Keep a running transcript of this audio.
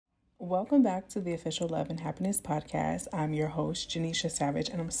Welcome back to the Official Love and Happiness Podcast. I'm your host, Janisha Savage,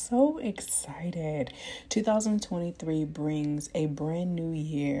 and I'm so excited. 2023 brings a brand new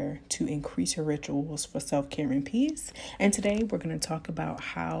year to increase your rituals for self-care and peace. And today we're going to talk about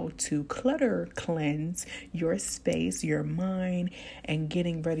how to clutter cleanse your space, your mind, and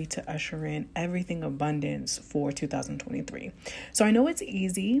getting ready to usher in everything abundance for 2023. So I know it's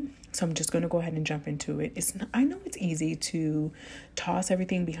easy. So I'm just going to go ahead and jump into it. I know it's easy to toss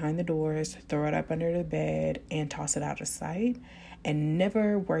everything behind the doors, throw it up under the bed, and toss it out of sight and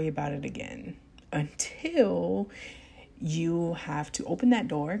never worry about it again until you have to open that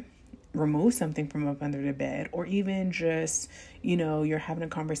door, remove something from up under the bed, or even just, you're having a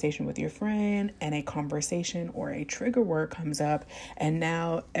conversation with your friend and a conversation or a trigger word comes up, and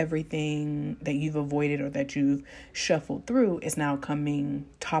now everything that you've avoided or that you've shuffled through is now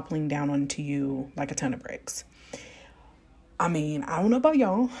toppling down onto you like a ton of bricks. I mean, I don't know about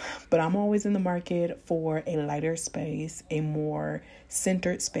y'all, but I'm always in the market for a lighter space, a more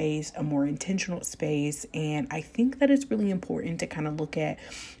centered space, a more intentional space. And I think that it's really important to kind of look at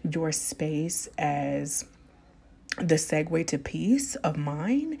your space as the segue to peace of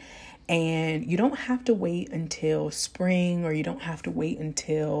mind. And you don't have to wait until spring, or you don't have to wait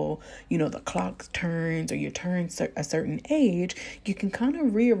until, the clock turns or you turn a certain age. You can kind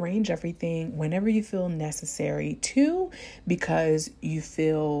of rearrange everything whenever you feel necessary to, because you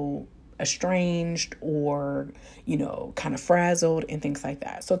feel estranged or, kind of frazzled and things like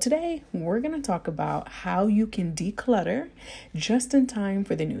that. So today we're going to talk about how you can declutter just in time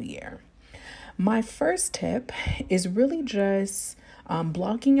for the new year. My first tip is really just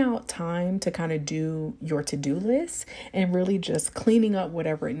blocking out time to kind of do your to-do list and really just cleaning up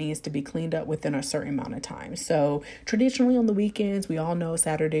whatever it needs to be cleaned up within a certain amount of time. So traditionally on the weekends, we all know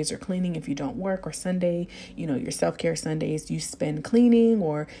Saturdays are cleaning if you don't work, or Sunday, your self-care Sundays, you spend cleaning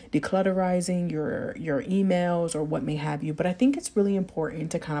or declutterizing your emails or what may have you. But I think it's really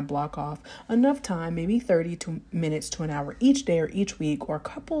important to kind of block off enough time, maybe 30 minutes to an hour each day or each week or a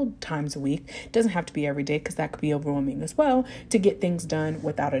couple times a week. It doesn't have to be every day, because that could be overwhelming as well, to get things done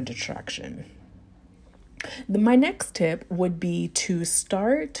without a distraction. My next tip would be to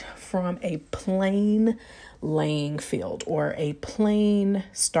start from a plain laying field or a plain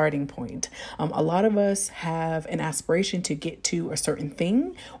starting point. A lot of us have an aspiration to get to a certain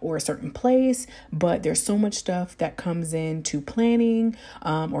thing or a certain place, but there's so much stuff that comes into planning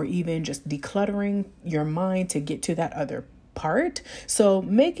or even just decluttering your mind to get to that other part. So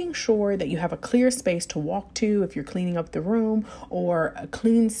making sure that you have a clear space to walk to if you're cleaning up the room, or a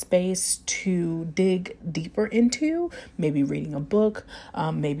clean space to dig deeper into, maybe reading a book,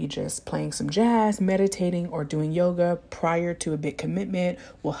 maybe just playing some jazz, meditating, or doing yoga prior to a big commitment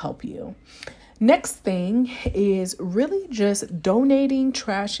will help you. Next thing is really just donating,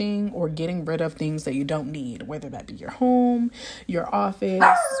 trashing, or getting rid of things that you don't need, whether that be your home, your office.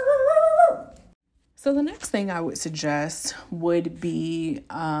 So the next thing I would suggest would be,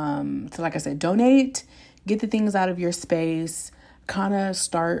 like I said, donate, get the things out of your space, kind of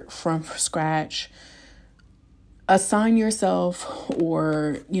start from scratch, assign yourself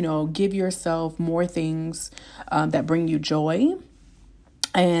or, give yourself more things that bring you joy.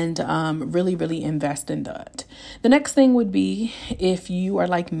 And really, really invest in that. The next thing would be, if you are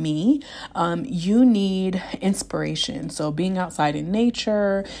like me, you need inspiration. So being outside in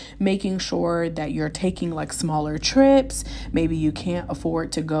nature, making sure that you're taking like smaller trips. Maybe you can't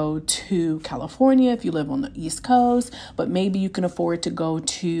afford to go to California if you live on the East Coast, but maybe you can afford to go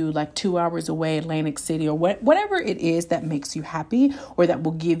to like 2 hours away, Atlantic City, or whatever it is that makes you happy, or that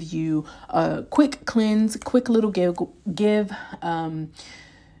will give you a quick cleanse, quick little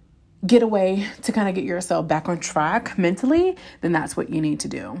getaway to kind of get yourself back on track mentally, then that's what you need to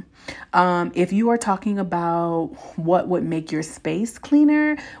do. If you are talking about what would make your space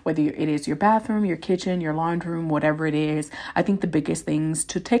cleaner, whether it is your bathroom, your kitchen, your laundry room, whatever it is, I think the biggest things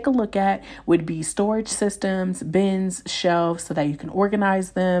to take a look at would be storage systems, bins, shelves, so that you can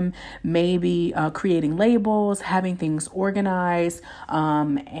organize them. Maybe creating labels, having things organized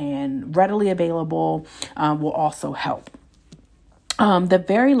and readily available will also help. The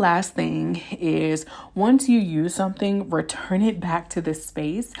very last thing is, once you use something, return it back to the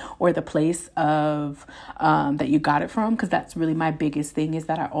space or the place of that you got it from, because that's really my biggest thing, is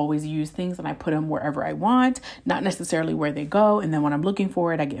that I always use things and I put them wherever I want, not necessarily where they go. And then when I'm looking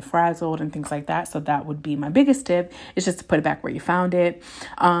for it, I get frazzled and things like that. So that would be my biggest tip, is just to put it back where you found it.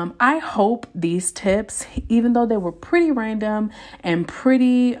 I hope these tips, even though they were pretty random and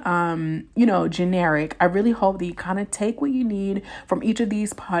pretty, generic, I really hope that you kind of take what you need from each of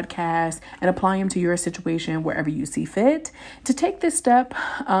these podcasts and apply them to your situation wherever you see fit. To take this step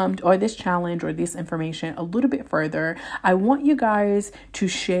or this challenge or this information a little bit further, I want you guys to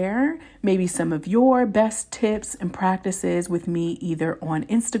share maybe some of your best tips and practices with me either on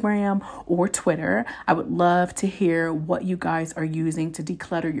Instagram or Twitter. I would love to hear what you guys are using to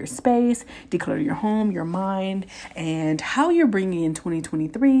declutter your space, declutter your home, your mind, and how you're bringing in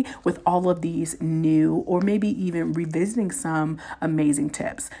 2023 with all of these new or maybe even revisiting some amazing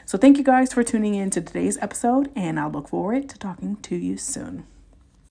tips. So thank you guys for tuning in to today's episode, and I look forward to talking to you soon.